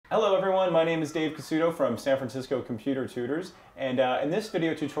Hello everyone, my name is Dave Casuto from San Francisco Computer Tutors, and in this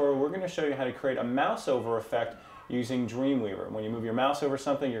video tutorial we're going to show you how to create a mouse over effect using Dreamweaver. When you move your mouse over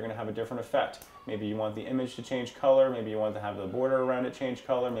something, you're going to have a different effect. Maybe you want the image to change color, maybe you want to have the border around it change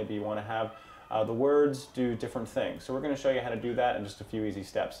color, maybe you want to have the words do different things. So we're going to show you how to do that in just a few easy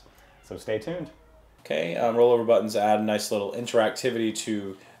steps. So stay tuned. Okay, rollover buttons add a nice little interactivity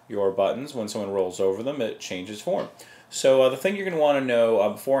to your buttons. When someone rolls over them, it changes form. So the thing you're going to want to know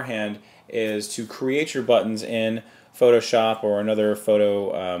beforehand is to create your buttons in Photoshop or another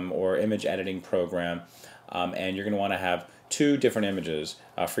photo or image editing program, and you're going to want to have two different images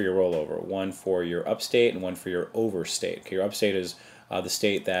for your rollover, one for your upstate and one for your overstate. Okay, your upstate is the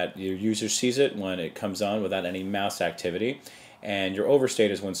state that your user sees it when it comes on without any mouse activity, and your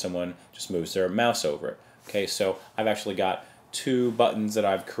overstate is when someone just moves their mouse over it. Okay, so I've actually got two buttons that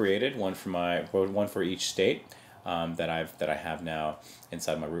I've created, one for each state. That I have now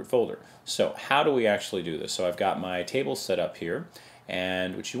inside my root folder. So how do we actually do this? So I've got my table set up here,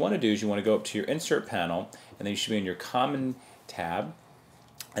 and what you want to do is you want to go up to your insert panel, and then you should be in your common tab,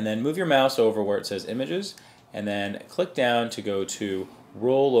 and then move your mouse over where it says images, and then click down to go to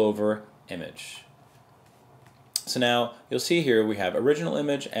rollover image. So now you'll see here we have original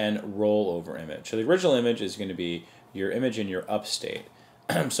image and rollover image. So the original image is going to be your image in your upstate.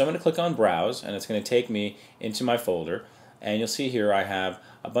 So I'm going to click on Browse, and it's going to take me into my folder, and you'll see here I have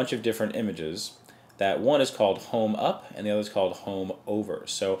a bunch of different images. That one is called Home Up, and the other is called Home Over.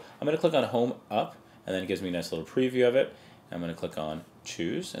 So I'm going to click on Home Up, and then it gives me a nice little preview of it. I'm going to click on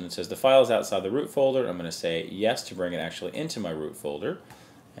Choose, and it says the file is outside the root folder. I'm going to say yes to bring it actually into my root folder,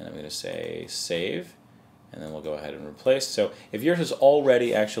 and I'm going to say Save, and then we'll go ahead and replace. So if yours is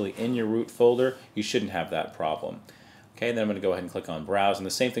already actually in your root folder, you shouldn't have that problem. Okay, then I'm going to go ahead and click on Browse, and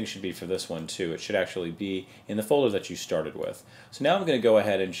the same thing should be for this one too. It should actually be in the folder that you started with. So now I'm going to go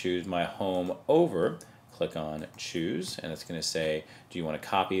ahead and choose my Home Over, click on Choose, and it's going to say, do you want to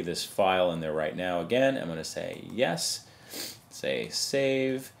copy this file in there right now? Again, I'm going to say yes, say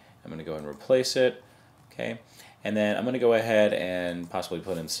Save, I'm going to go ahead and replace it, okay, and then I'm going to go ahead and possibly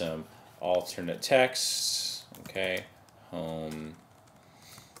put in some alternate text, okay, Home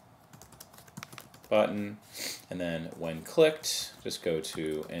button, and then when clicked just go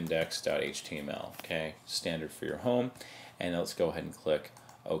to index.html, okay, standard for your home, and let's go ahead and click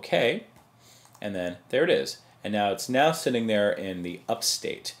OK, and then there it is, and now it's sitting there in the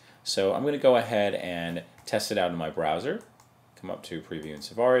upstate. So I'm going to go ahead and test it out in my browser, come up to Preview in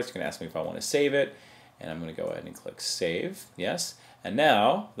Safari, it's going to ask me if I want to save it, and I'm going to go ahead and click Save, yes, and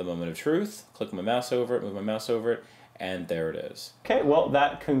now the moment of truth, click my mouse over it, move my mouse over it, and there it is. Okay, well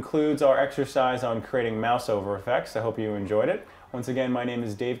that concludes our exercise on creating mouse over effects. I hope you enjoyed it. Once again, my name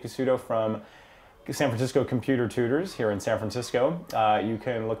is Dave Casuto from San Francisco Computer Tutors here in San Francisco. You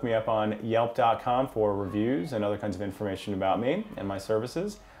can look me up on yelp.com for reviews and other kinds of information about me and my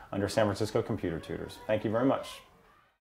services under San Francisco Computer Tutors. Thank you very much.